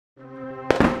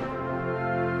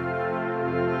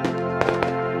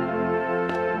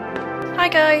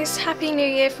guys, Happy New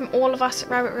Year from all of us at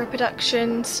Rabbit Reel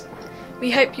Productions.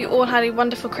 We hope you all had a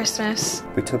wonderful Christmas.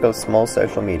 We took a small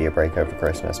social media break over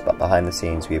Christmas, but behind the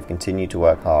scenes we have continued to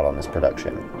work hard on this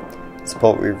production. The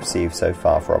support we've received so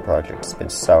far for our project has been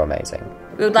so amazing.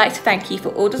 We would like to thank you for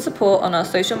all the support on our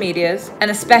social medias, and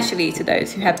especially to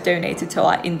those who have donated to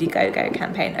our Indiegogo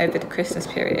campaign over the Christmas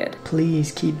period.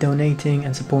 Please keep donating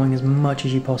and supporting as much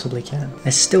as you possibly can.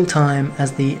 There's still time,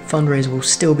 as the fundraiser will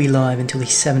still be live until the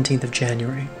 17th of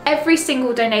January. Every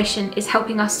single donation is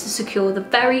helping us to secure the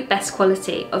very best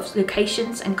quality of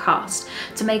locations and cast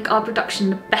to make our production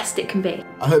the best it can be.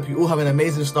 I hope you all have an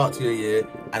amazing start to your year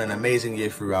and an amazing year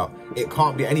throughout. It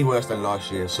can't be any worse than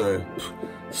last year, so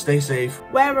stay safe,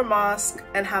 wear a mask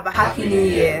and have a happy new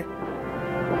year.